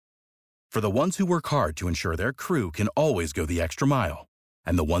For the ones who work hard to ensure their crew can always go the extra mile,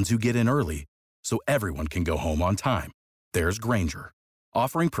 and the ones who get in early so everyone can go home on time, there's Grainger,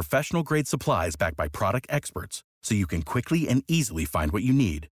 offering professional-grade supplies backed by product experts so you can quickly and easily find what you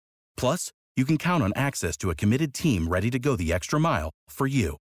need. Plus, you can count on access to a committed team ready to go the extra mile for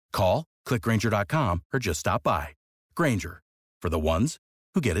you. Call, click Grainger.com, or just stop by. Grainger, for the ones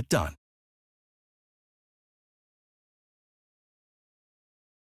who get it done.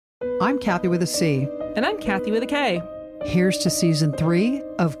 I'm Kathy with a C. And I'm Kathy with a K. Here's to Season 3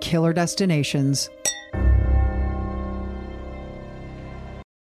 of Killer Destinations.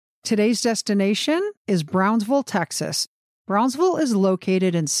 Today's destination is Brownsville, Texas. Brownsville is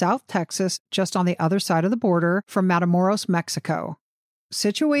located in South Texas, just on the other side of the border from Matamoros, Mexico.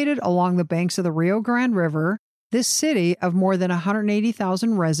 Situated along the banks of the Rio Grande River, this city of more than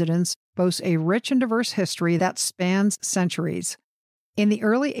 180,000 residents boasts a rich and diverse history that spans centuries. In the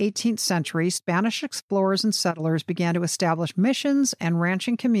early 18th century, Spanish explorers and settlers began to establish missions and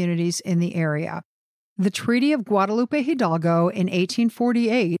ranching communities in the area. The Treaty of Guadalupe Hidalgo in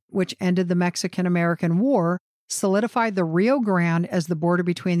 1848, which ended the Mexican-American War, solidified the Rio Grande as the border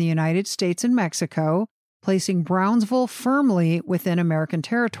between the United States and Mexico, placing Brownsville firmly within American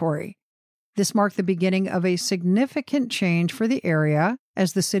territory. This marked the beginning of a significant change for the area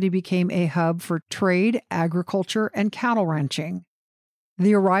as the city became a hub for trade, agriculture, and cattle ranching.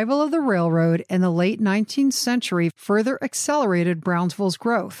 The arrival of the railroad in the late 19th century further accelerated Brownsville's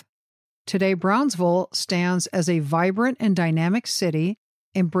growth. Today, Brownsville stands as a vibrant and dynamic city,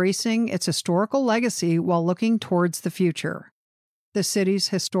 embracing its historical legacy while looking towards the future. The city's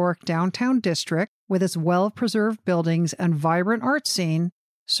historic downtown district, with its well-preserved buildings and vibrant art scene,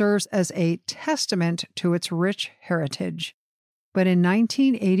 serves as a testament to its rich heritage. But in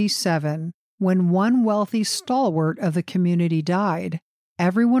 1987, when one wealthy stalwart of the community died,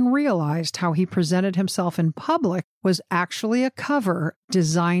 everyone realized how he presented himself in public was actually a cover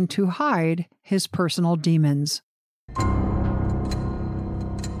designed to hide his personal demons.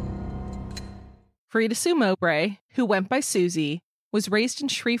 Frida Sue Mowbray, who went by Susie, was raised in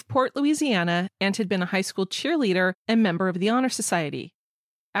Shreveport, Louisiana, and had been a high school cheerleader and member of the Honor Society.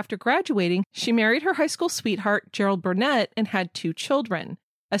 After graduating, she married her high school sweetheart, Gerald Burnett, and had 2 children,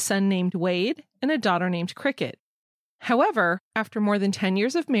 a son named Wade and a daughter named Cricket. However, after more than 10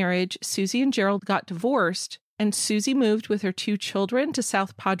 years of marriage, Susie and Gerald got divorced, and Susie moved with her 2 children to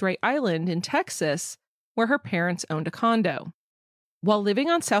South Padre Island in Texas, where her parents owned a condo. While living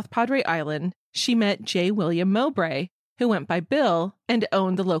on South Padre Island, she met J. William Mowbray, who went by Bill and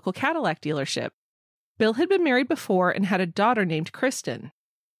owned the local Cadillac dealership. Bill had been married before and had a daughter named Kristen.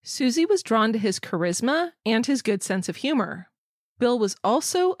 Susie was drawn to his charisma and his good sense of humor. Bill was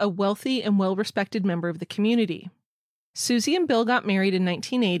also a wealthy and well-respected member of the community. Susie and Bill got married in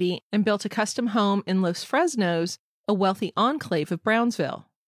 1980 and built a custom home in Los Fresnos, a wealthy enclave of Brownsville.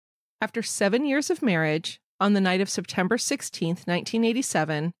 After 7 years of marriage, on the night of September 16,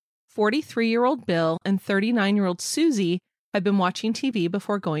 1987, 43-year-old Bill and 39-year-old Susie had been watching TV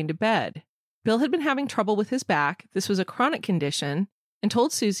before going to bed. Bill had been having trouble with his back, this was a chronic condition, and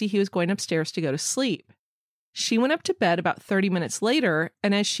told Susie he was going upstairs to go to sleep. She went up to bed about 30 minutes later,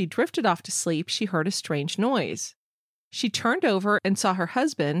 and as she drifted off to sleep, she heard a strange noise. She turned over and saw her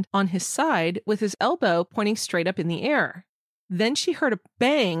husband on his side with his elbow pointing straight up in the air. Then she heard a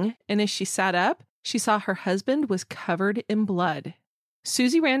bang, and as she sat up, she saw her husband was covered in blood.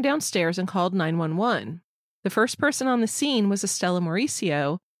 Susie ran downstairs and called 911. The first person on the scene was Estella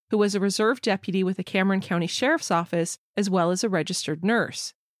Mauricio, who was a reserve deputy with the Cameron County Sheriff's Office, as well as a registered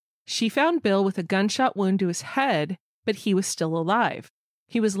nurse. She found Bill with a gunshot wound to his head, but he was still alive.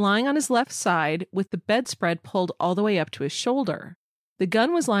 He was lying on his left side with the bedspread pulled all the way up to his shoulder. The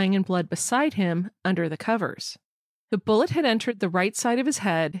gun was lying in blood beside him under the covers. The bullet had entered the right side of his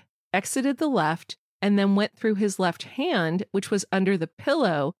head, exited the left, and then went through his left hand, which was under the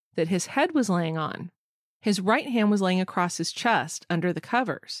pillow that his head was laying on. His right hand was laying across his chest under the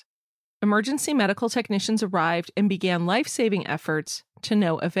covers. Emergency medical technicians arrived and began life-saving efforts to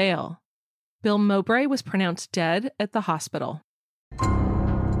no avail. Bill Mowbray was pronounced dead at the hospital.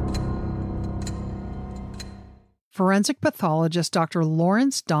 Forensic pathologist Dr.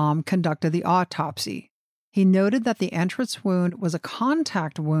 Lawrence Dahm conducted the autopsy. He noted that the entrance wound was a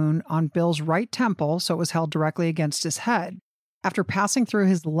contact wound on Bill's right temple, so it was held directly against his head. After passing through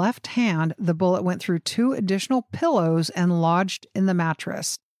his left hand, the bullet went through 2 additional pillows and lodged in the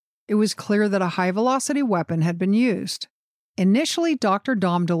mattress. It was clear that a high-velocity weapon had been used. Initially, Dr.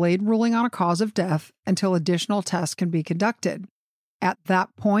 Dahm delayed ruling on a cause of death until additional tests can be conducted. At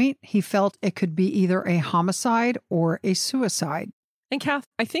that point, he felt it could be either a homicide or a suicide. And Kath,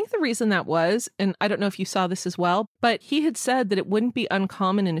 I think the reason that was, and I don't know if you saw this as well, but he had said that it wouldn't be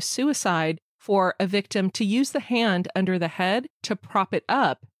uncommon in a suicide for a victim to use the hand under the head to prop it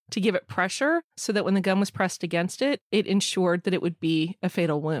up, to give it pressure so that when the gun was pressed against it, it ensured that it would be a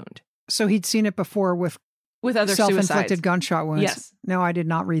fatal wound. So he'd seen it before with other self-inflicted suicides. Gunshot wounds. Yes. No, I did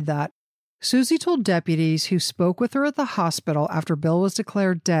not read that. Susie told deputies who spoke with her at the hospital after Bill was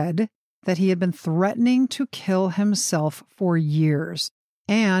declared dead that he had been threatening to kill himself for years.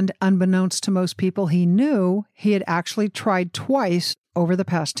 And unbeknownst to most people he knew, he had actually tried twice over the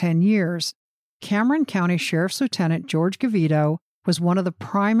past 10 years. Cameron County Sheriff's Lieutenant George Gavito was one of the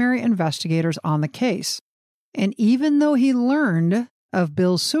primary investigators on the case. And even though he learned of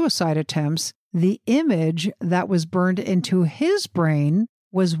Bill's suicide attempts, the image that was burned into his brain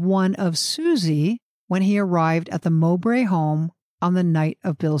was one of Susie when he arrived at the Mowbray home on the night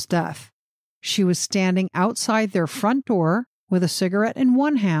of Bill's death. She was standing outside their front door with a cigarette in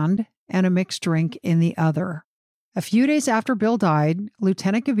one hand and a mixed drink in the other. A few days after Bill died,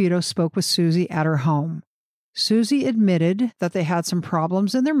 Lieutenant Gavito spoke with Susie at her home. Susie admitted that they had some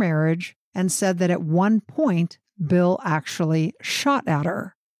problems in their marriage and said that at one point, Bill actually shot at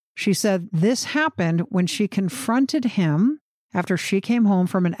her. She said this happened when she confronted him after she came home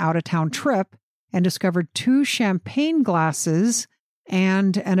from an out-of-town trip and discovered 2 champagne glasses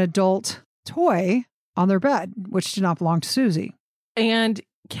and an adult toy on their bed, which did not belong to Susie. And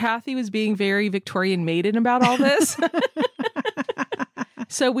Kathy was being very Victorian maiden about all this.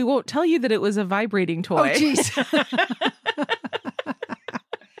 So we won't tell you that it was a vibrating toy. Oh, jeez.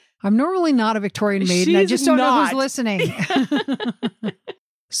 I'm normally not a Victorian maiden. I just don't know who's listening.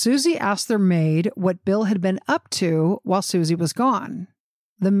 Susie asked their maid what Bill had been up to while Susie was gone.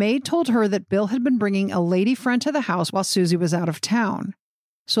 The maid told her that Bill had been bringing a lady friend to the house while Susie was out of town.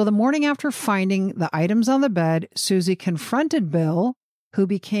 So the morning after finding the items on the bed, Susie confronted Bill, who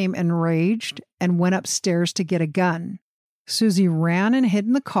became enraged and went upstairs to get a gun. Susie ran and hid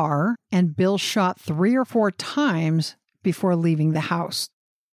in the car, and Bill shot 3 or 4 times before leaving the house.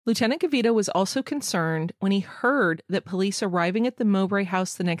 Lieutenant Gavito was also concerned when he heard that police arriving at the Mowbray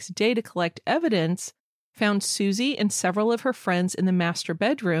house the next day to collect evidence found Susie and several of her friends in the master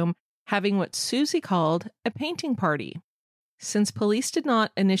bedroom having what Susie called a painting party. Since police did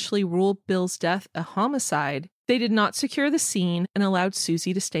not initially rule Bill's death a homicide, they did not secure the scene and allowed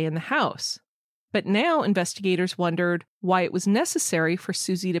Susie to stay in the house. But now investigators wondered why it was necessary for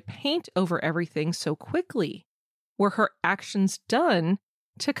Susie to paint over everything so quickly. Were her actions done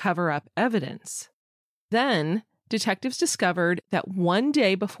to cover up evidence? Then, detectives discovered that one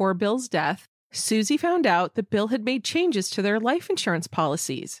day before Bill's death, Susie found out that Bill had made changes to their life insurance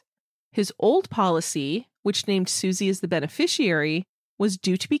policies. His old policy, which named Susie as the beneficiary, was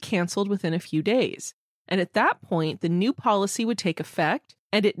due to be canceled within a few days. And at that point, the new policy would take effect,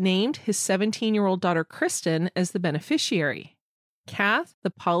 and it named his 17-year-old daughter Kristen as the beneficiary. Kath, the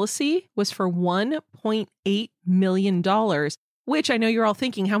policy was for $1.8 million, which I know you're all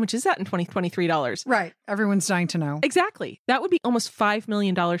thinking, how much is that in 2023 dollars? Right. Everyone's dying to know. Exactly. That would be almost $5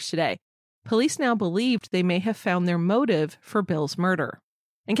 million today. Police now believed they may have found their motive for Bill's murder.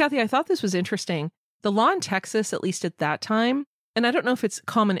 And Kathy, I thought this was interesting. The law in Texas, at least at that time, and I don't know if it's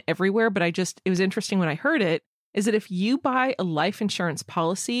common everywhere, but it was interesting when I heard it, is that if you buy a life insurance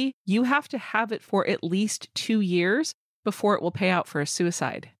policy, you have to have it for at least 2 years before it will pay out for a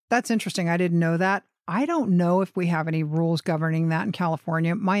suicide. That's interesting. I didn't know that. I don't know if we have any rules governing that in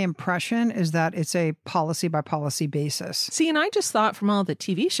California. My impression is that it's a policy by policy basis. See, and I just thought from all the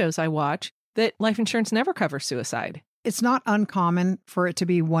TV shows I watch that life insurance never covers suicide. It's not uncommon for it to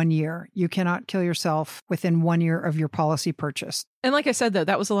be 1 year. You cannot kill yourself within 1 year of your policy purchase. And like I said, though,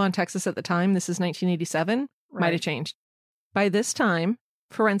 that was the law in Texas at the time. This is 1987. Right. Might have changed. By this time,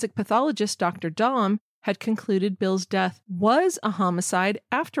 forensic pathologist Dr. Dom had concluded Bill's death was a homicide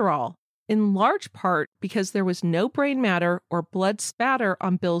after all, in large part because there was no brain matter or blood spatter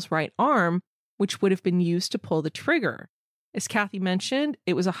on Bill's right arm, which would have been used to pull the trigger. As Kathy mentioned,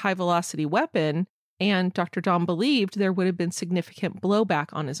 it was a high-velocity weapon, and Dr. Dom believed there would have been significant blowback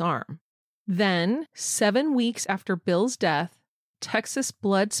on his arm. Then, 7 weeks after Bill's death, Texas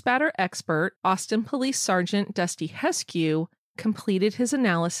blood spatter expert Austin Police Sergeant Dusty Heskew completed his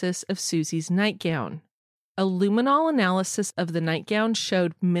analysis of Susie's nightgown. A luminol analysis of the nightgown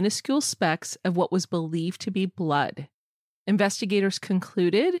showed minuscule specks of what was believed to be blood. Investigators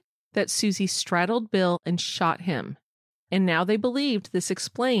concluded that Susie straddled Bill and shot him. And now they believed this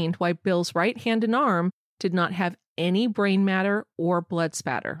explained why Bill's right hand and arm did not have any brain matter or blood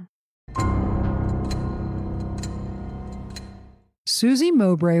spatter. Susie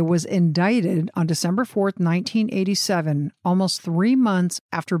Mowbray was indicted on December 4th, 1987, almost 3 months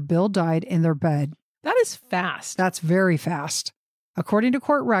after Bill died in their bed. That is fast. That's very fast. According to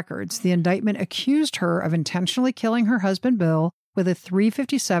court records, the indictment accused her of intentionally killing her husband Bill with a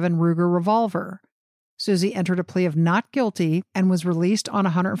 .357 Ruger revolver. Susie entered a plea of not guilty and was released on a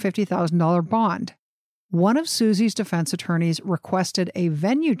 $150,000 bond. One of Susie's defense attorneys requested a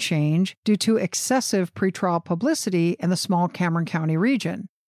venue change due to excessive pretrial publicity in the small Cameron County region.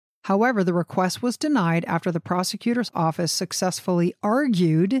 However, the request was denied after the prosecutor's office successfully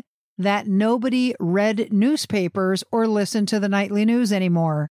argued that nobody read newspapers or listened to the nightly news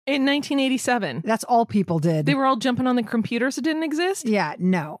anymore. In 1987. That's all people did. They were all jumping on the computers that didn't exist? Yeah,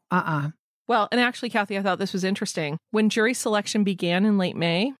 no, Well, and actually, Kathy, I thought this was interesting. When jury selection began in late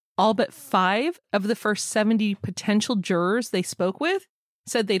May, all but 5 of the first 70 potential jurors they spoke with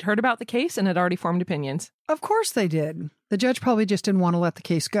said they'd heard about the case and had already formed opinions. Of course they did. The judge probably just didn't want to let the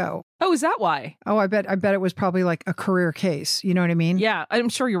case go. Oh, is that why? Oh, I bet it was probably like a career case. You know what I mean? Yeah, I'm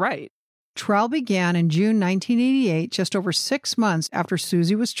sure you're right. Trial began in June 1988, just over 6 months after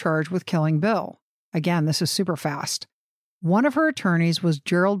Susie was charged with killing Bill. Again, this is super fast. One of her attorneys was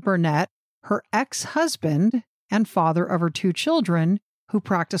Gerald Burnett, her ex-husband and father of her 2 children, who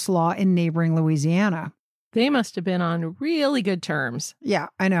practiced law in neighboring Louisiana. They must have been on really good terms. Yeah,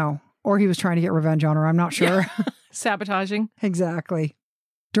 I know. Or he was trying to get revenge on her. I'm not sure. Yeah. Sabotaging. Exactly.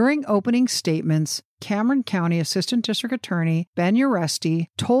 During opening statements, Cameron County Assistant District Attorney Ben Uresti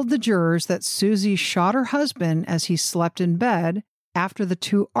told the jurors that Susie shot her husband as he slept in bed after the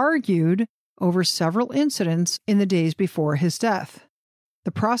 2 argued over several incidents in the days before his death.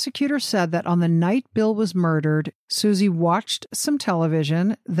 The prosecutor said that on the night Bill was murdered, Susie watched some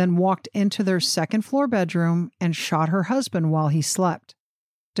television, then walked into their second-floor bedroom and shot her husband while he slept.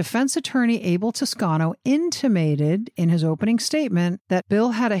 Defense attorney Abel Toscano intimated in his opening statement that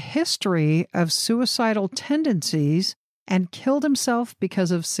Bill had a history of suicidal tendencies and killed himself because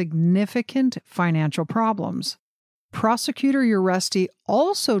of significant financial problems. Prosecutor Uresti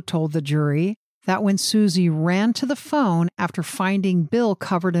also told the jury that when Susie ran to the phone after finding Bill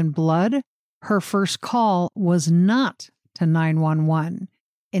covered in blood, her first call was not to 911.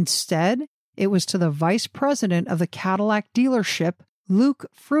 Instead, it was to the vice president of the Cadillac dealership, Luke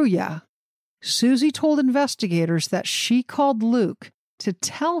Fruya. Susie told investigators that she called Luke to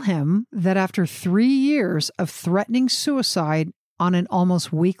tell him that after 3 years of threatening suicide on an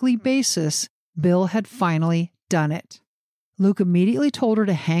almost weekly basis, Bill had finally done it. Luke immediately told her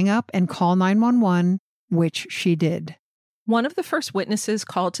to hang up and call 911, which she did. One of the first witnesses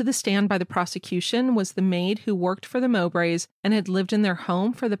called to the stand by the prosecution was the maid who worked for the Mowbrays and had lived in their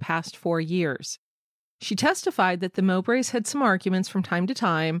home for the past 4 years. She testified that the Mowbrays had some arguments from time to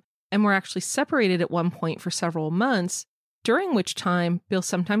time and were actually separated at one point for several months, during which time Bill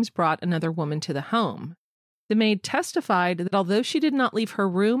sometimes brought another woman to the home. The maid testified that although she did not leave her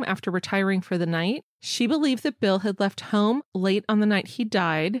room after retiring for the night, she believed that Bill had left home late on the night he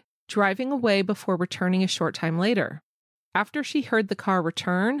died, driving away before returning a short time later. After she heard the car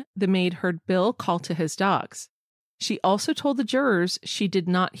return, the maid heard Bill call to his dogs. She also told the jurors she did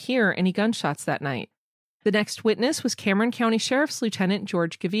not hear any gunshots that night. The next witness was Cameron County Sheriff's Lieutenant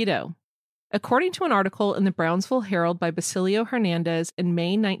George Gavito. According to an article in the Brownsville Herald by Basilio Hernandez in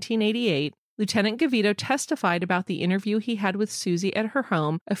May 1988, Lieutenant Gavito testified about the interview he had with Susie at her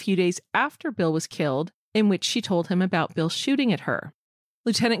home a few days after Bill was killed, in which she told him about Bill shooting at her.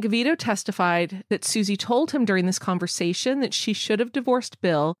 Lieutenant Gavito testified that Susie told him during this conversation that she should have divorced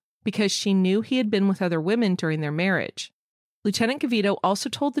Bill because she knew he had been with other women during their marriage. Lieutenant Gavito also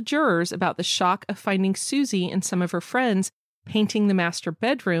told the jurors about the shock of finding Susie and some of her friends painting the master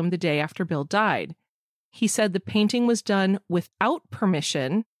bedroom the day after Bill died. He said the painting was done without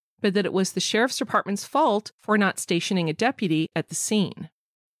permission, but that it was the sheriff's department's fault for not stationing a deputy at the scene.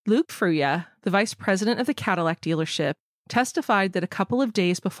 Luke Fruya, the vice president of the Cadillac dealership, testified that a couple of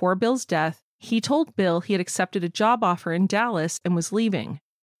days before Bill's death, he told Bill he had accepted a job offer in Dallas and was leaving.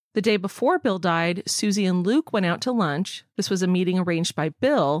 The day before Bill died, Susie and Luke went out to lunch. This was a meeting arranged by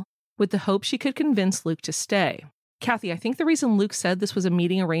Bill with the hope she could convince Luke to stay. Kathy, I think the reason Luke said this was a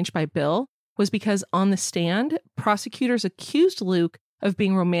meeting arranged by Bill was because on the stand, prosecutors accused Luke of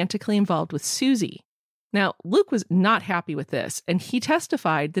being romantically involved with Susie. Now, Luke was not happy with this, and he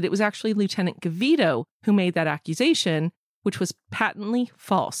testified that it was actually Lieutenant Gavito who made that accusation, which was patently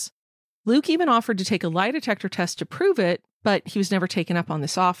false. Luke even offered to take a lie detector test to prove it, but he was never taken up on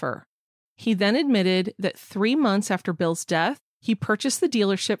this offer. He then admitted that 3 months after Bill's death, he purchased the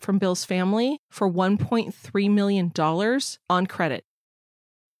dealership from Bill's family for $1.3 million on credit.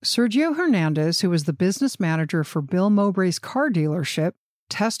 Sergio Hernandez, who was the business manager for Bill Mowbray's car dealership,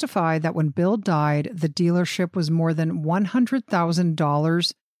 testified that when Bill died, the dealership was more than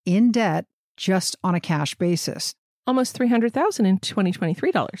 $100,000 in debt just on a cash basis. Almost $300,000 in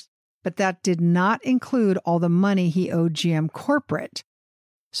 2023 dollars. But that did not include all the money he owed GM Corporate.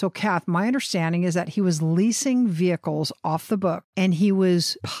 So, Kath, my understanding is that he was leasing vehicles off the book and he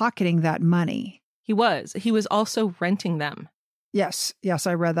was pocketing that money. He was. He was also renting them. Yes,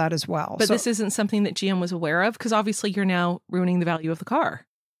 I read that as well. But this isn't something that GM was aware of because obviously you're now ruining the value of the car.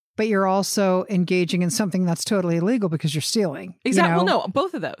 But you're also engaging in something that's totally illegal because you're stealing. Exactly. Well, no,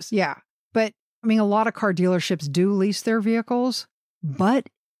 both of those. Yeah. But I mean, a lot of car dealerships do lease their vehicles, but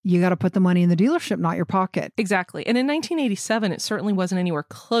you got to put the money in the dealership, not your pocket. Exactly. And in 1987, it certainly wasn't anywhere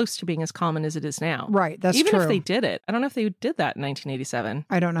close to being as common as it is now. Right. That's Even true. if they did it. I don't know if they did that in 1987.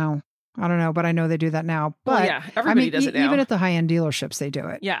 I don't know, but I know they do that now. But well, yeah, everybody does it now. Even at the high-end dealerships, they do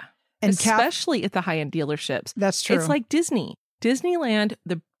it. Yeah. And especially at the high-end dealerships. That's true. It's like Disney. Disneyland,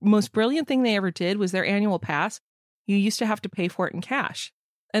 the most brilliant thing they ever did was their annual pass. You used to have to pay for it in cash.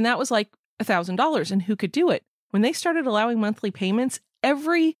 And that was like $1,000. And who could do it? When they started allowing monthly payments,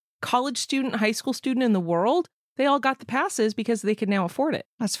 every college student, high school student in the world, they all got the passes because they could now afford it.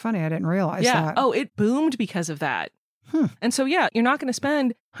 That's funny. I didn't realize that. Yeah. Oh, it boomed because of that. And so, yeah, you're not going to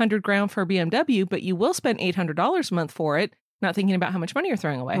spend $100,000 for a BMW, but you will spend $800 a month for it, not thinking about how much money you're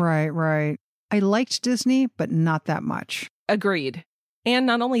throwing away. Right. I liked Disney, but not that much. Agreed. And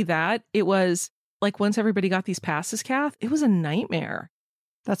not only that, it was like once everybody got these passes, Kath, it was a nightmare.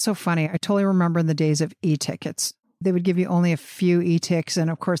 That's so funny. I totally remember in the days of e-tickets. They would give you only a few e-tickets. And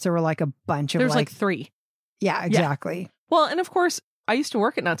of course, there were like a bunch of There's like 3. Yeah, exactly. Yeah. Well, and of course, I used to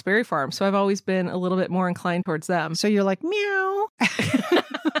work at Knott's Berry Farm, so I've always been a little bit more inclined towards them. So you're like, meow.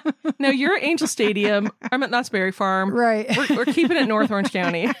 No, you're at Angel Stadium. I'm at Knott's Berry Farm. Right. We're keeping it North Orange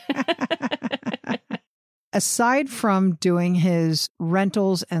County. Aside from doing his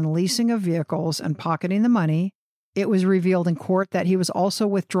rentals and leasing of vehicles and pocketing the money, it was revealed in court that he was also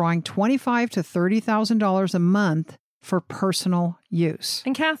withdrawing $25,000 to $30,000 a month for personal use.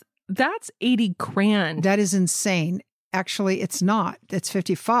 And Kath, that's $80,000. That is insane. Actually, it's not. It's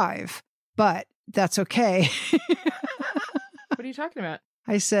 55, but that's okay. What are you talking about?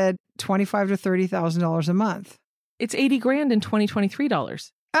 I said $25,000 to $30,000 a month. It's $80,000 in 2023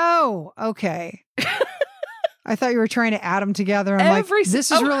 dollars. Oh, okay. I thought you were trying to add them together. I'm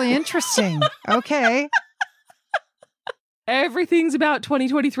this is really interesting. Okay. Everything's about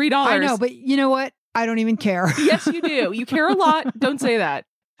 $2023. I know, but you know what? I don't even care. Yes, you do. You care a lot. Don't say that.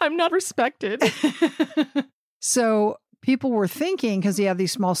 I'm not respected. So people were thinking, because he had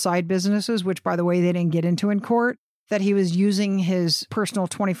these small side businesses, which, by the way, they didn't get into in court, that he was using his personal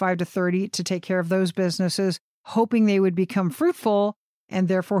 25 to 30 to take care of those businesses, hoping they would become fruitful, and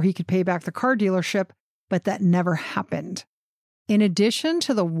therefore he could pay back the car dealership. But that never happened. In addition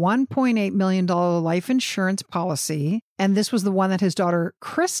to the $1.8 million life insurance policy, and this was the one that his daughter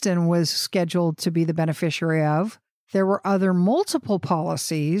Kristen was scheduled to be the beneficiary of, there were other multiple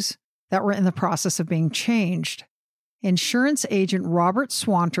policies that were in the process of being changed. Insurance agent Robert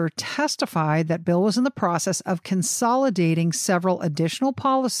Swanter testified that Bill was in the process of consolidating several additional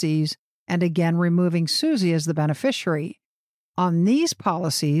policies and again removing Susie as the beneficiary. On these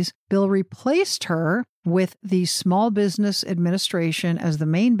policies, Bill replaced her with the Small Business Administration as the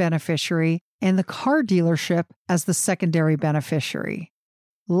main beneficiary and the car dealership as the secondary beneficiary.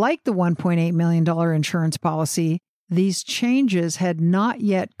 Like the $1.8 million insurance policy, these changes had not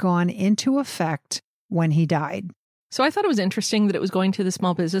yet gone into effect when he died. So I thought it was interesting that it was going to the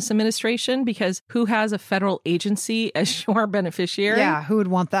Small Business Administration because who has a federal agency as your beneficiary? Yeah, who would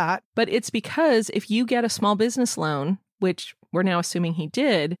want that? But it's because if you get a small business loan, which we're now assuming he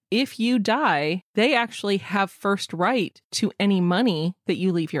did, if you die, they actually have first right to any money that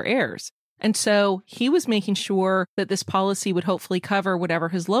you leave your heirs. And so he was making sure that this policy would hopefully cover whatever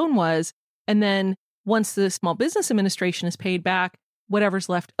his loan was. And then once the Small Business Administration is paid back, whatever's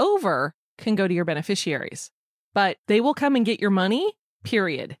left over can go to your beneficiaries. But they will come and get your money,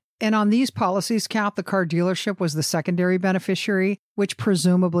 period. And on these policies, Kat, the car dealership was the secondary beneficiary, which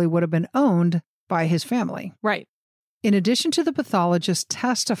presumably would have been owned by his family. Right. In addition to the pathologist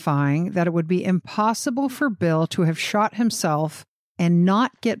testifying that it would be impossible for Bill to have shot himself and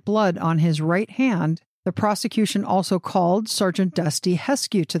not get blood on his right hand, the prosecution also called Sergeant Dusty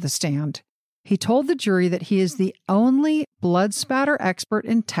Heskew to the stand. He told the jury that he is the only blood spatter expert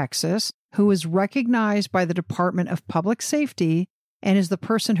in Texas who is recognized by the Department of Public Safety and is the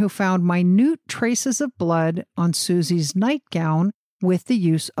person who found minute traces of blood on Susie's nightgown with the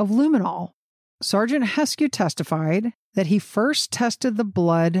use of luminol. Sergeant Heskew testified that he first tested the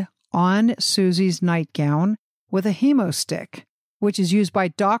blood on Susie's nightgown with a hemostick, which is used by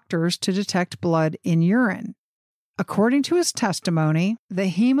doctors to detect blood in urine. According to his testimony,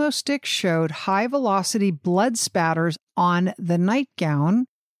 the hemostick showed high-velocity blood spatters on the nightgown,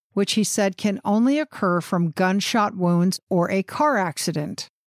 which he said can only occur from gunshot wounds or a car accident.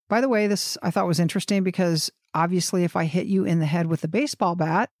 By the way, this I thought was interesting because obviously if I hit you in the head with a baseball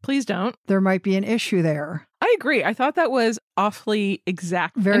bat, please don't. There might be an issue there. I agree. I thought that was awfully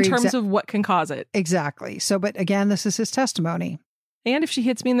exact in terms of what can cause it. Exactly. So, but again, this is his testimony. And if she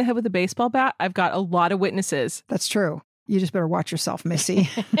hits me in the head with a baseball bat, I've got a lot of witnesses. That's true. You just better watch yourself, Missy.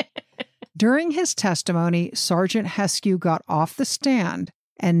 During his testimony, Sergeant Heskew got off the stand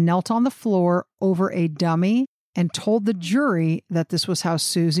and knelt on the floor over a dummy and told the jury that this was how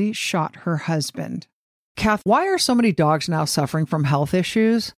Susie shot her husband. Kath, why are so many dogs now suffering from health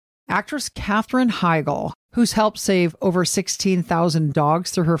issues? Actress Katherine Heigl, who's helped save over 16,000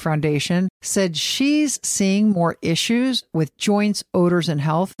 dogs through her foundation, said she's seeing more issues with joints, odors, and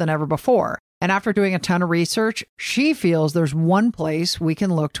health than ever before. And after doing a ton of research, she feels there's one place we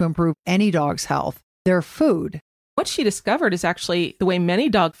can look to improve any dog's health: their food. What she discovered is actually the way many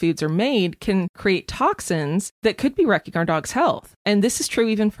dog foods are made can create toxins that could be wrecking our dog's health. And this is true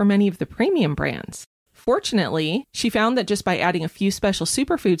even for many of the premium brands. Fortunately, she found that just by adding a few special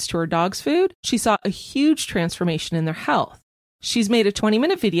superfoods to her dog's food, she saw a huge transformation in their health. She's made a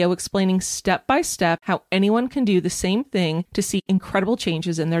 20-minute video explaining step by step how anyone can do the same thing to see incredible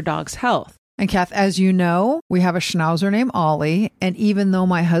changes in their dog's health. And Kath, as you know, we have a schnauzer named Ollie, and even though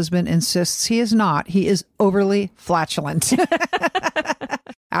my husband insists he is not, he is overly flatulent.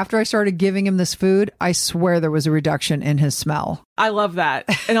 After I started giving him this food, I swear there was a reduction in his smell. I love that.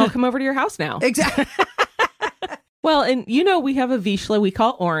 And I'll come over to your house now. Exactly. Well, and you know, we have a Vizsla we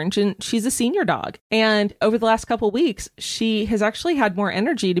call Orange, and she's a senior dog. And over the last couple of weeks, she has actually had more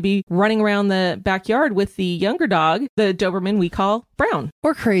energy to be running around the backyard with the younger dog, the Doberman we call Brown.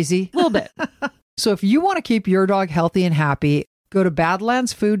 Or Crazy. A little bit. So if you want to keep your dog healthy and happy, go to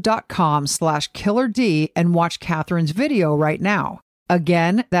badlandsfood.com/killerd and watch Catherine's video right now.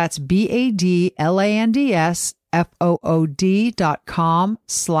 Again, that's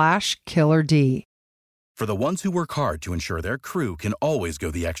badlandsfood.com/killerd. For the ones who work hard to ensure their crew can always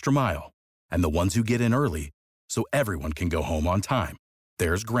go the extra mile, and the ones who get in early so everyone can go home on time,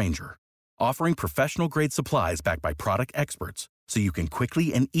 there's Grainger, offering professional-grade supplies backed by product experts so you can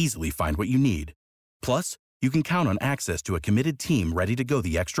quickly and easily find what you need. Plus, you can count on access to a committed team ready to go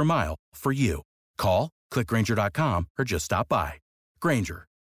the extra mile for you. Call, click Grainger.com, or just stop by. Grainger,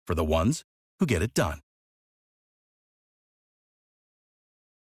 for the ones who get it done.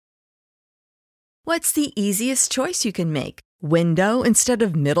 What's the easiest choice you can make? Window instead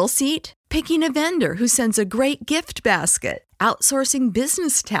of middle seat? Picking a vendor who sends a great gift basket? Outsourcing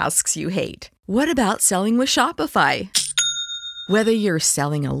business tasks you hate? What about selling with Shopify? Whether you're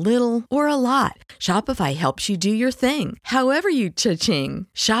selling a little or a lot, Shopify helps you do your thing, however you cha-ching.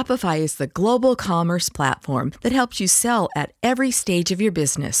 Shopify is the global commerce platform that helps you sell at every stage of your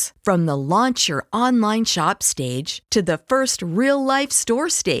business. From the launch your online shop stage to the first real-life store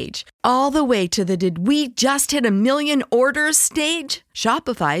stage, all the way to the did we just hit 1 million orders stage.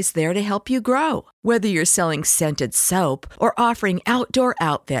 Shopify's there to help you grow. Whether you're selling scented soap or offering outdoor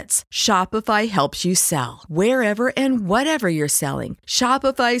outfits, Shopify helps you sell. Wherever and whatever you're selling,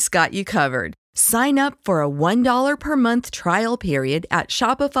 Shopify's got you covered. Sign up for a $1 per month trial period at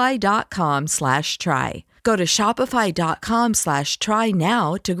shopify.com/try. Go to shopify.com/try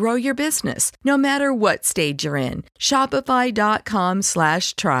now to grow your business, no matter what stage you're in.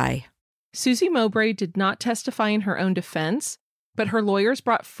 Shopify.com/try. Susie Mowbray did not testify in her own defense, but her lawyers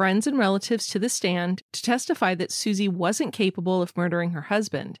brought friends and relatives to the stand to testify that Susie wasn't capable of murdering her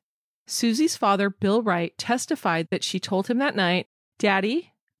husband. Susie's father, Bill Wright, testified that she told him that night,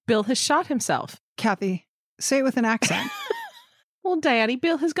 "Daddy, Bill has shot himself." Kathy, say it with an accent. Well, Daddy,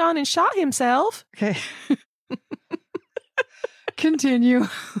 Bill has gone and shot himself. Okay. Continue.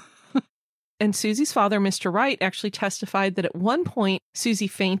 And Susie's father, Mr. Wright, actually testified that at one point, Susie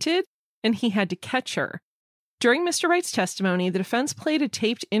fainted and he had to catch her. During Mr. Wright's testimony, the defense played a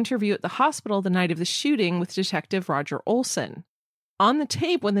taped interview at the hospital the night of the shooting with Detective Roger Olson. On the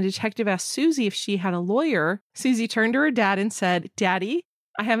tape, when the detective asked Susie if she had a lawyer, Susie turned to her dad and said, "Daddy,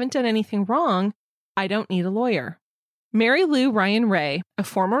 I haven't done anything wrong. I don't need a lawyer." Mary Lou Ryan Ray, a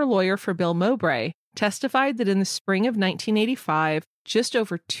former lawyer for Bill Mowbray, testified that in the spring of 1985, just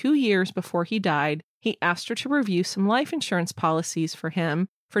over 2 years before he died, he asked her to review some life insurance policies for him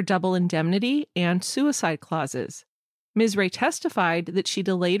for double indemnity and suicide clauses. Ms. Ray testified that she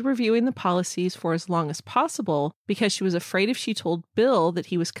delayed reviewing the policies for as long as possible because she was afraid if she told Bill that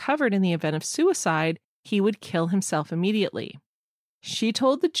he was covered in the event of suicide, he would kill himself immediately. She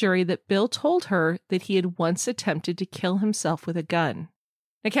told the jury that Bill told her that he had once attempted to kill himself with a gun.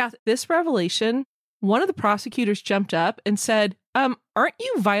 Now, Kath, this revelation, one of the prosecutors jumped up and said, aren't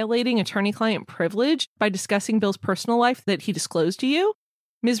you violating attorney-client privilege by discussing Bill's personal life that he disclosed to you?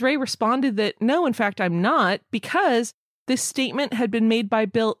 Ms. Ray responded that, no, in fact, I'm not, because this statement had been made by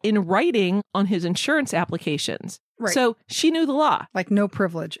Bill in writing on his insurance applications. Right. So she knew the law. Like no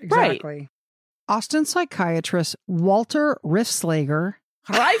privilege. Exactly. Right. Austin psychiatrist Walter Riffslager.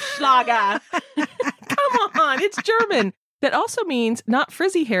 Reifschlager. Come on, it's German. That also means not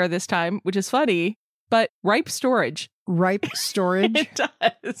frizzy hair this time, which is funny, but ripe storage. Ripe storage? It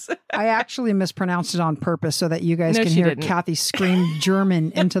does. I actually mispronounced it on purpose so that you guys can hear didn't. Kathy scream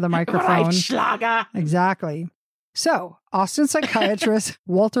German into the microphone. Reifschlager. Exactly. So, Austin psychiatrist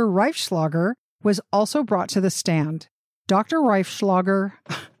Walter Reifschlager was also brought to the stand. Dr. Reifschlager,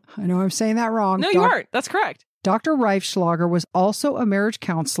 I know I'm saying that wrong. No, you aren't. That's correct. Dr. Reifschlager was also a marriage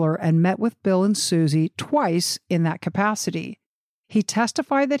counselor and met with Bill and Susie twice in that capacity. He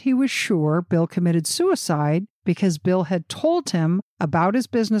testified that he was sure Bill committed suicide because Bill had told him about his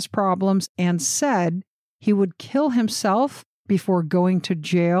business problems and said he would kill himself before going to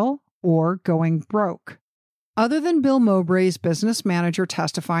jail or going broke. Other than Bill Mowbray's business manager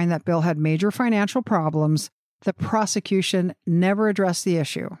testifying that Bill had major financial problems, the prosecution never addressed the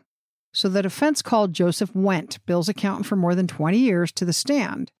issue. So the defense called Joseph Wendt, Bill's accountant for more than 20 years, to the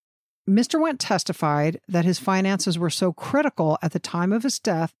stand. Mr. Wendt testified that his finances were so critical at the time of his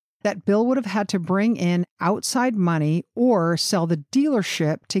death that Bill would have had to bring in outside money or sell the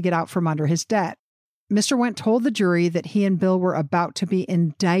dealership to get out from under his debt. Mr. Wendt told the jury that he and Bill were about to be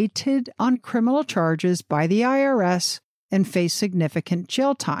indicted on criminal charges by the IRS and face significant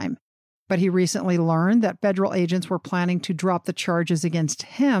jail time. But he recently learned that federal agents were planning to drop the charges against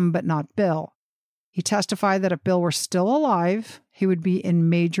him, but not Bill. He testified that if Bill were still alive, he would be in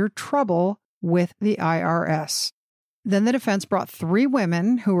major trouble with the IRS. Then the defense brought 3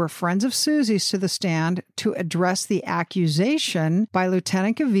 women who were friends of Susie's to the stand to address the accusation by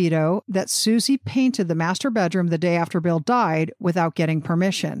Lieutenant Gavito that Susie painted the master bedroom the day after Bill died without getting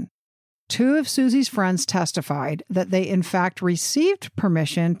permission. 2 of Susie's friends testified that they in fact received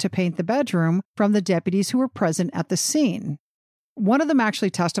permission to paint the bedroom from the deputies who were present at the scene. One of them actually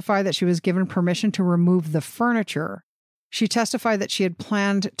testified that she was given permission to remove the furniture. She testified that she had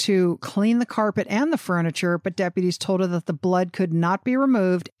planned to clean the carpet and the furniture, but deputies told her that the blood could not be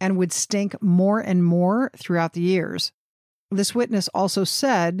removed and would stink more and more throughout the years. This witness also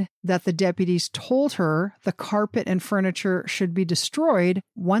said that the deputies told her the carpet and furniture should be destroyed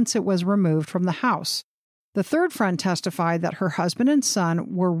once it was removed from the house. The third friend testified that her husband and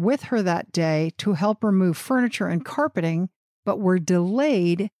son were with her that day to help remove furniture and carpeting, but were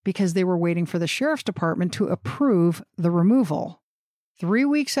delayed because they were waiting for the sheriff's department to approve the removal. 3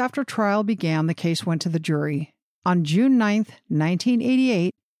 weeks after trial began, the case went to the jury. On June 9th,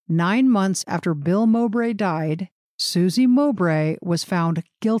 1988, 9 months after Bill Mowbray died, Susie Mowbray was found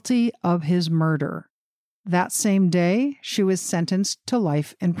guilty of his murder. That same day, she was sentenced to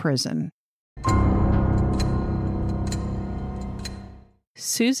life in prison.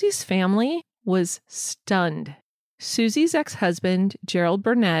 Susie's family was stunned. Susie's ex-husband, Gerald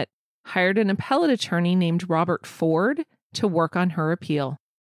Burnett, hired an appellate attorney named Robert Ford to work on her appeal.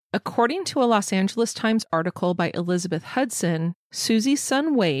 According to a Los Angeles Times article by Elizabeth Hudson, Susie's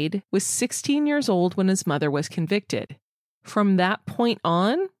son Wade was 16 years old when his mother was convicted. From that point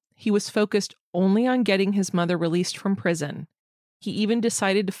on, he was focused only on getting his mother released from prison. He even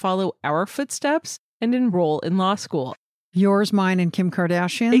decided to follow our footsteps and enroll in law school. Yours, mine, and Kim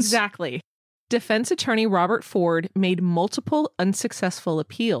Kardashian's? Exactly. Defense attorney Robert Ford made multiple unsuccessful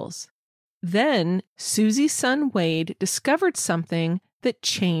appeals. Then, Susie's son Wade discovered something that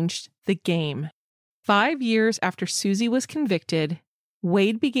changed the game. 5 years after Susie was convicted,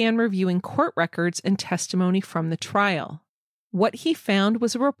 Wade began reviewing court records and testimony from the trial. What he found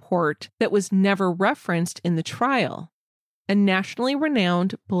was a report that was never referenced in the trial. A nationally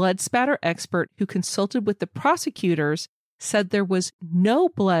renowned blood spatter expert who consulted with the prosecutors said there was no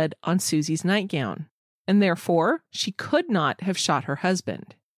blood on Susie's nightgown, and therefore she could not have shot her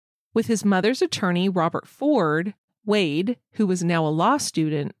husband. With his mother's attorney, Robert Ford, Wade, who was now a law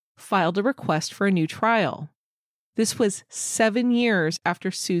student, filed a request for a new trial. This was 7 years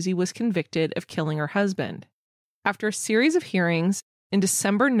after Susie was convicted of killing her husband. After a series of hearings, in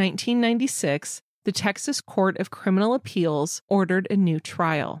December 1996, the Texas Court of Criminal Appeals ordered a new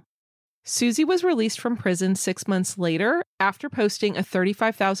trial. Susie was released from prison 6 months later after posting a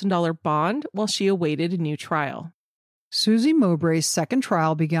 $35,000 bond while she awaited a new trial. Susie Mowbray's second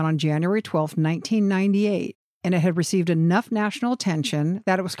trial began on January 12, 1998, and it had received enough national attention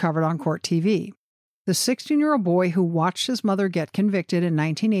that it was covered on court TV. The 16-year-old boy who watched his mother get convicted in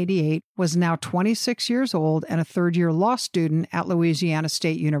 1988 was now 26 years old and a third-year law student at Louisiana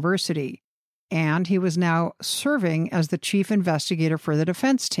State University, and he was now serving as the chief investigator for the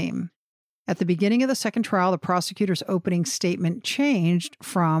defense team. At the beginning of the second trial, the prosecutor's opening statement changed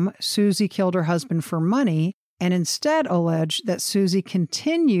from Susie killed her husband for money and instead alleged that Susie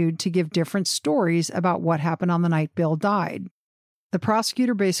continued to give different stories about what happened on the night Bill died. The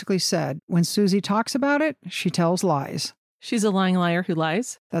prosecutor basically said, when Susie talks about it, she tells lies. She's a lying liar who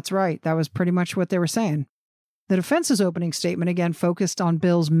lies? That's right. That was pretty much what they were saying. The defense's opening statement again focused on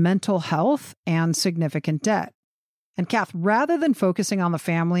Bill's mental health and significant debt. And Kath, rather than focusing on the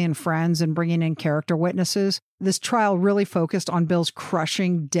family and friends and bringing in character witnesses, this trial really focused on Bill's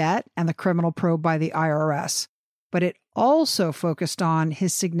crushing debt and the criminal probe by the IRS. But it also focused on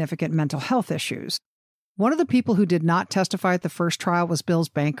his significant mental health issues. One of the people who did not testify at the first trial was Bill's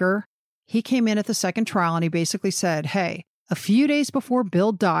banker. He came in at the second trial and he basically said, hey, a few days before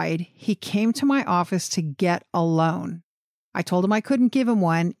Bill died, he came to my office to get a loan. I told him I couldn't give him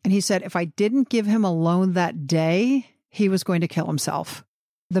one, and he said if I didn't give him a loan that day, he was going to kill himself.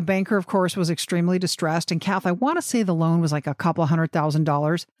 The banker, of course, was extremely distressed, and Kath, I want to say the loan was like a couple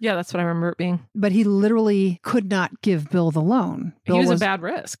 $100,000. Yeah, that's what I remember it being. But he literally could not give Bill the loan. He was a bad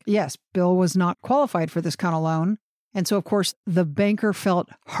risk. Yes, Bill was not qualified for this kind of loan. And so, of course, the banker felt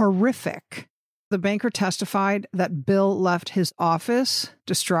horrific. The banker testified that Bill left his office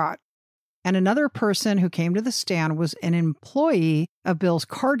distraught. And another person who came to the stand was an employee of Bill's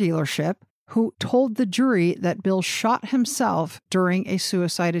car dealership who told the jury that Bill shot himself during a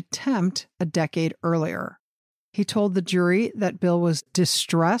suicide attempt a decade earlier. He told the jury that Bill was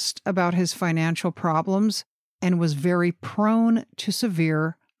distressed about his financial problems and was very prone to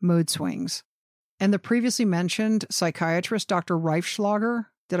severe mood swings. And the previously mentioned psychiatrist, Dr. Reifschlager,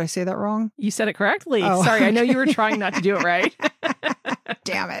 did I say that wrong? You said it correctly. Oh, sorry, okay. I know you were trying not to do it right.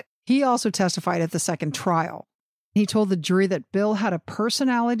 Damn it. He also testified at the second trial. He told the jury that Bill had a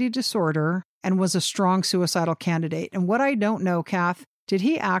personality disorder and was a strong suicidal candidate. And what I don't know, Kath, did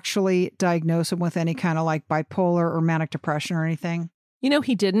he actually diagnose him with any kind of like bipolar or manic depression or anything? You know,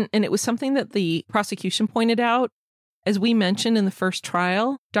 he didn't. And it was something that the prosecution pointed out. As we mentioned in the first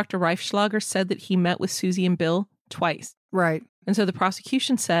trial, Dr. Reifschlager said that he met with Susie and Bill twice. Right. And so the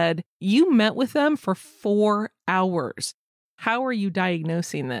prosecution said, you met with them for 4 hours. How are you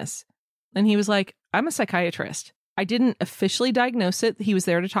diagnosing this? And he was like, I'm a psychiatrist. I didn't officially diagnose it. He was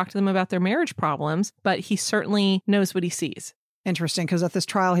there to talk to them about their marriage problems, but he certainly knows what he sees. Interesting, because at this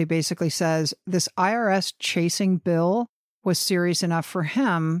trial, he basically says this IRS chasing Bill was serious enough for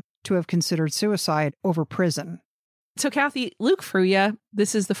him to have considered suicide over prison. So, Kathy, Luke Fruya,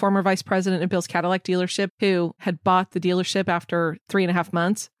 this is the former vice president of Bill's Cadillac dealership who had bought the dealership after 3.5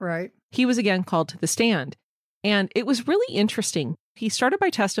 months. Right. He was again called to the stand. And it was really interesting. He started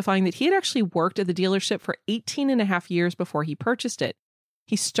by testifying that he had actually worked at the dealership for 18.5 years before he purchased it.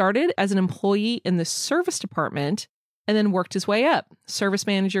 He started as an employee in the service department and then worked his way up. Service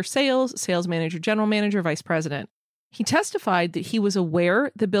manager, sales manager, general manager, vice president. He testified that he was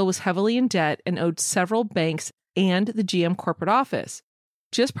aware that Bill was heavily in debt and owed several banks and the GM corporate office.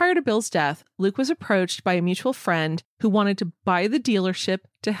 Just prior to Bill's death, Luke was approached by a mutual friend who wanted to buy the dealership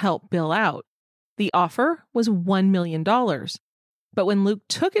to help Bill out. The offer was $1 million. But when Luke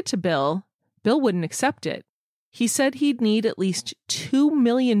took it to Bill, Bill wouldn't accept it. He said he'd need at least $2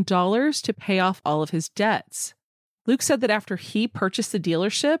 million to pay off all of his debts. Luke said that after he purchased the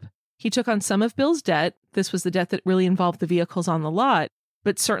dealership, he took on some of Bill's debt. This was the debt that really involved the vehicles on the lot,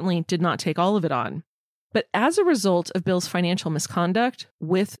 but certainly did not take all of it on. But as a result of Bill's financial misconduct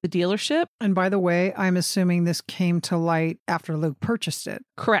with the dealership... And by the way, I'm assuming this came to light after Luke purchased it.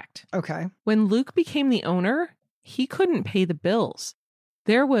 Correct. Okay. When Luke became the owner, he couldn't pay the bills.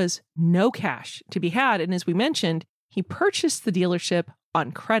 There was no cash to be had. And as we mentioned, he purchased the dealership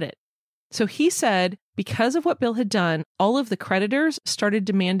on credit. So he said, because of what Bill had done, all of the creditors started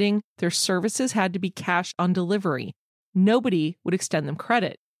demanding their services had to be cash on delivery. Nobody would extend them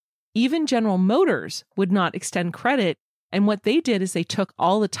credit. Even General Motors would not extend credit. And what they did is they took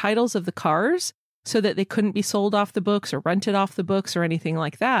all the titles of the cars so that they couldn't be sold off the books or rented off the books or anything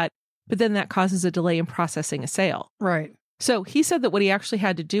like that. But then that causes a delay in processing a sale. Right. So he said that what he actually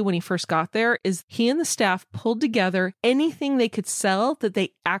had to do when he first got there is he and the staff pulled together anything they could sell that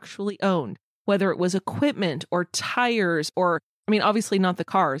they actually owned, whether it was equipment or tires or, obviously not the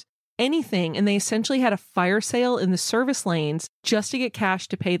cars, anything, and they essentially had a fire sale in the service lanes just to get cash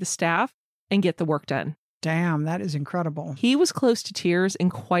to pay the staff and get the work done. Damn, that is incredible. He was close to tears in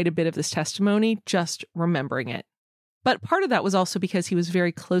quite a bit of this testimony, just remembering it. But part of that was also because he was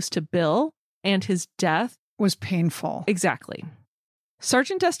very close to Bill, and his death was painful. Exactly.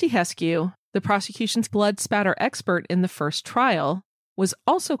 Sergeant Dusty Heskew, the prosecution's blood spatter expert in the first trial, was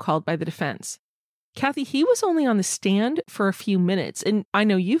also called by the defense. Kathy, he was only on the stand for a few minutes, and I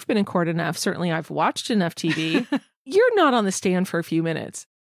know you've been in court enough. Certainly I've watched enough TV. You're not on the stand for a few minutes.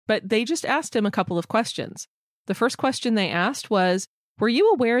 But they just asked him a couple of questions. The first question they asked was, were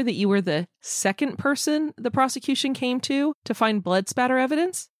you aware that you were the second person the prosecution came to find blood spatter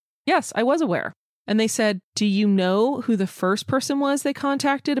evidence? Yes, I was aware. And they said, do you know who the first person was they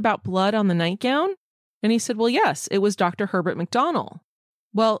contacted about blood on the nightgown? And he said, well, yes, it was Dr. Herbert McDonnell.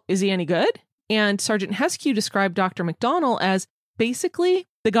 Well, is he any good? And Sergeant Heskew described Dr. McDonnell as basically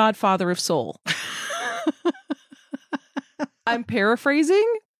the godfather of soul. I'm paraphrasing,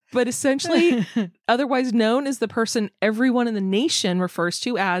 but essentially otherwise known as the person everyone in the nation refers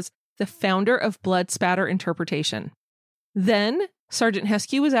to as the founder of blood spatter interpretation. Then Sergeant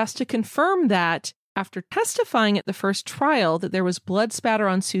Heskew was asked to confirm that after testifying at the first trial that there was blood spatter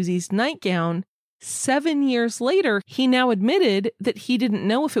on Susie's nightgown, 7 years later, he now admitted that he didn't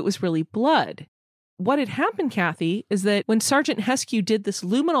know if it was really blood. What had happened, Kathy, is that when Sergeant Heskew did this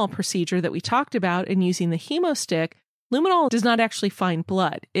luminol procedure that we talked about in using the hemostick, luminol does not actually find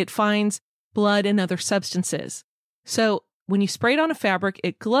blood. It finds blood and other substances. So when you spray it on a fabric,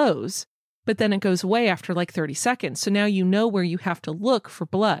 it glows, but then it goes away after like 30 seconds. So now you know where you have to look for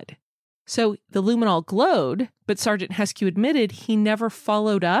blood. So the luminol glowed, but Sergeant Heskew admitted he never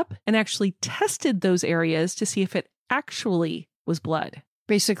followed up and actually tested those areas to see if it actually was blood.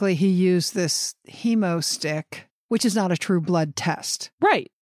 Basically, he used this hemostick, which is not a true blood test.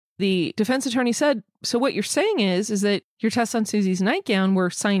 Right. The defense attorney said, so what you're saying is that your tests on Susie's nightgown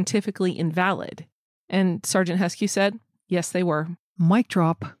were scientifically invalid. And Sergeant Heskew said, yes, they were. Mic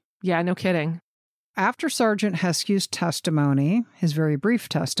drop. Yeah, no kidding. After Sergeant Heskew's testimony, his very brief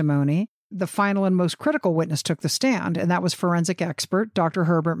testimony, the final and most critical witness took the stand, and that was forensic expert Dr.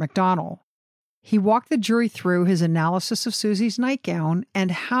 Herbert McDonnell. He walked the jury through his analysis of Susie's nightgown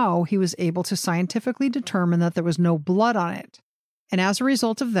and how he was able to scientifically determine that there was no blood on it. And as a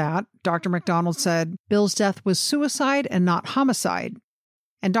result of that, Dr. McDonnell said Bill's death was suicide and not homicide.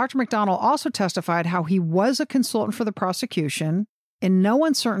 And Dr. McDonnell also testified how he was a consultant for the prosecution. In no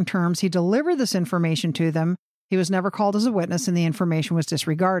uncertain terms, he delivered this information to them. He was never called as a witness, and the information was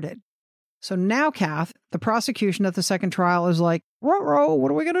disregarded. So now, Kath, the prosecution at the second trial is like, ruh-roh,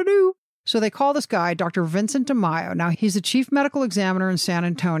 what are we going to do? So they call this guy Dr. Vincent DeMaio. Now, he's the chief medical examiner in San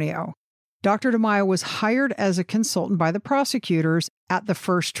Antonio. Dr. DeMaio was hired as a consultant by the prosecutors at the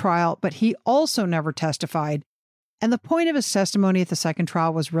first trial, but he also never testified. And the point of his testimony at the second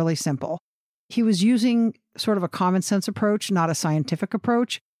trial was really simple. He was using sort of a common sense approach, not a scientific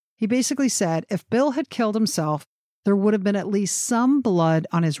approach. He basically said if Bill had killed himself, there would have been at least some blood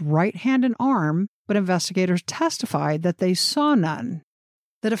on his right hand and arm, but investigators testified that they saw none.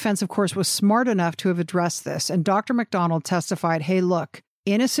 The defense, of course, was smart enough to have addressed this, and Dr. McDonnell testified, hey, look,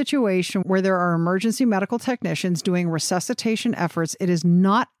 in a situation where there are emergency medical technicians doing resuscitation efforts, it is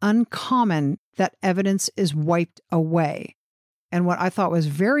not uncommon that evidence is wiped away. And what I thought was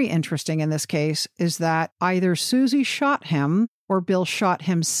very interesting in this case is that either Susie shot him or Bill shot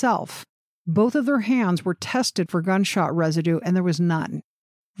himself. Both of their hands were tested for gunshot residue, and there was none.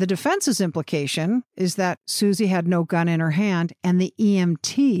 The defense's implication is that Susie had no gun in her hand, and the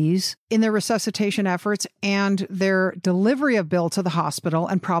EMTs, in their resuscitation efforts and their delivery of Bill to the hospital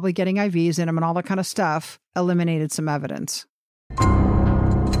and probably getting IVs in him and all that kind of stuff, eliminated some evidence.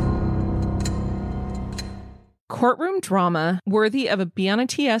 Courtroom drama worthy of a Be on a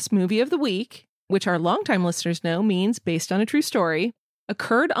TS movie of the week, which our longtime listeners know means based on a true story,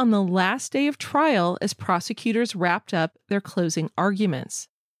 occurred on the last day of trial as prosecutors wrapped up their closing arguments.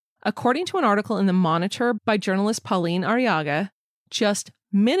 According to an article in The Monitor by journalist Pauline Arriaga, just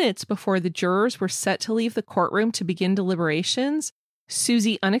minutes before the jurors were set to leave the courtroom to begin deliberations,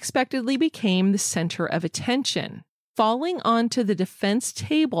 Susie unexpectedly became the center of attention. Falling onto the defense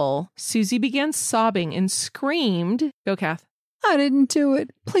table, Susie began sobbing and screamed, go Kath. I didn't do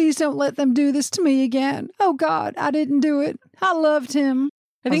it. Please don't let them do this to me again. Oh God, I didn't do it. I loved him.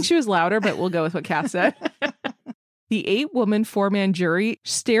 I think she was louder, but we'll go with what Kath said. The 8-woman 4-man jury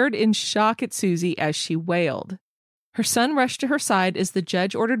stared in shock at Susie as she wailed. Her son rushed to her side as the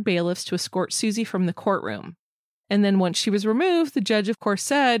judge ordered bailiffs to escort Susie from the courtroom. And then once she was removed, the judge, of course,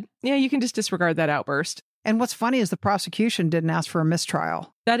 said, yeah, you can just disregard that outburst. And what's funny is the prosecution didn't ask for a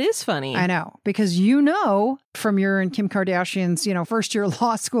mistrial. That is funny. I know, because from your and Kim Kardashian's, first year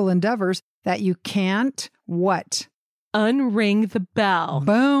law school endeavors that you can't what? Unring the bell.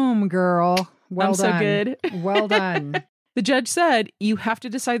 Boom, girl. Well I'm done. so good. Well done. The judge said, you have to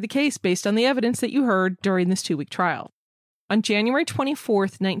decide the case based on the evidence that you heard during this 2-week trial. On January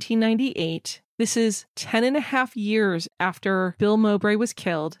 24th, 1998, this is 10 and a half years after Bill Mowbray was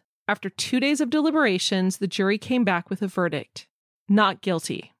killed, after 2 days of deliberations, the jury came back with a verdict. Not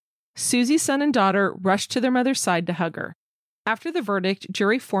guilty. Susie's son and daughter rushed to their mother's side to hug her. After the verdict,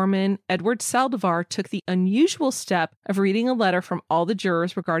 jury foreman Edward Saldivar took the unusual step of reading a letter from all the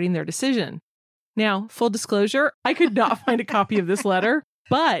jurors regarding their decision. Now, full disclosure, I could not find a copy of this letter,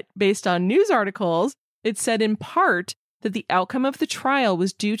 but based on news articles, it said in part that the outcome of the trial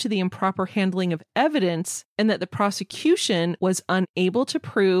was due to the improper handling of evidence and that the prosecution was unable to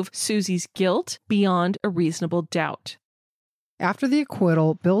prove Susie's guilt beyond a reasonable doubt. After the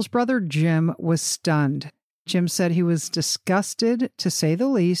acquittal, Bill's brother Jim was stunned. Jim said he was disgusted, to say the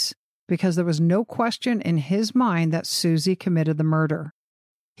least, because there was no question in his mind that Susie committed the murder.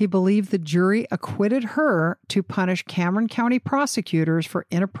 He believed the jury acquitted her to punish Cameron County prosecutors for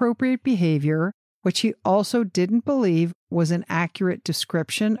inappropriate behavior, which he also didn't believe was an accurate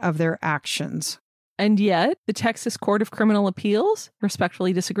description of their actions. And yet, the Texas Court of Criminal Appeals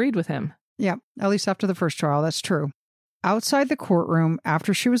respectfully disagreed with him. Yeah, at least after the first trial, that's true. Outside the courtroom,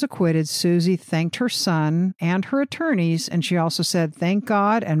 after she was acquitted, Susie thanked her son and her attorneys, and she also said, "Thank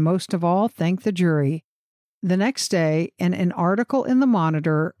God, and most of all, thank the jury." The next day, in an article in the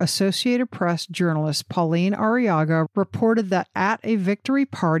Monitor, Associated Press journalist Pauline Arriaga reported that at a victory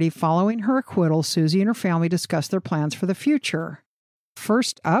party following her acquittal, Susie and her family discussed their plans for the future.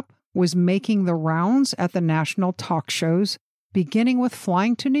 First up was making the rounds at the national talk shows, beginning with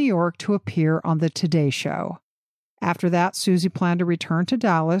flying to New York to appear on the Today Show. After that, Susie planned to return to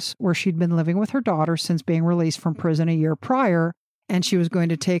Dallas, where she'd been living with her daughter since being released from prison a year prior, and she was going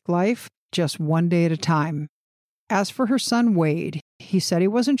to take life just one day at a time. As for her son, Wade, he said he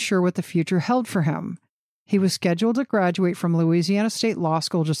wasn't sure what the future held for him. He was scheduled to graduate from Louisiana State Law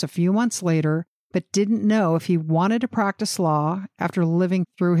School just a few months later, but didn't know if he wanted to practice law after living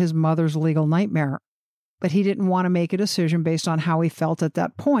through his mother's legal nightmare. But he didn't want to make a decision based on how he felt at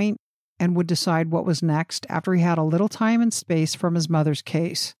that point, and would decide what was next after he had a little time and space from his mother's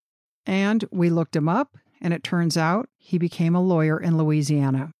case. And we looked him up, and it turns out he became a lawyer in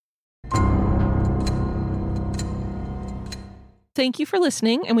Louisiana. Thank you for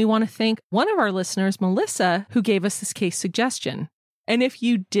listening, and we want to thank one of our listeners, Melissa, who gave us this case suggestion. And if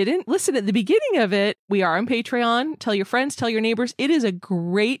you didn't listen at the beginning of it, we are on Patreon. Tell your friends, tell your neighbors. It is a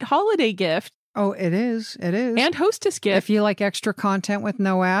great holiday gift. Oh, it is. It is. And hostess gift. If you like extra content with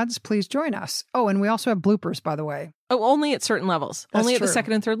no ads, please join us. Oh, and we also have bloopers, by the way. Oh, only at certain levels. That's only at true. the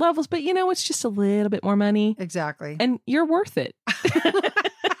second and third levels. But it's just a little bit more money. Exactly. And you're worth it.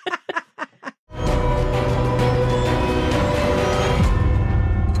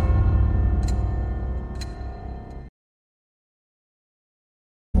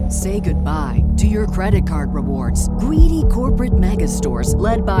 Say goodbye to your credit card rewards. Greedy corporate mega stores,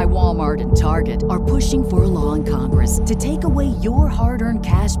 led by Walmart and Target, are pushing for a law in Congress to take away your hard-earned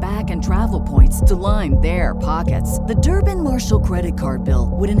cash back and travel points to line their pockets. The Durbin-Marshall credit card bill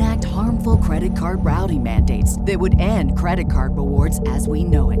would enact harmful credit card routing mandates that would end credit card rewards as we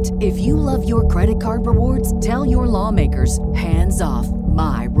know it. If you love your credit card rewards, tell your lawmakers, hands off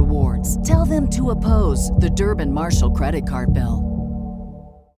my rewards. Tell them to oppose the Durbin-Marshall credit card bill.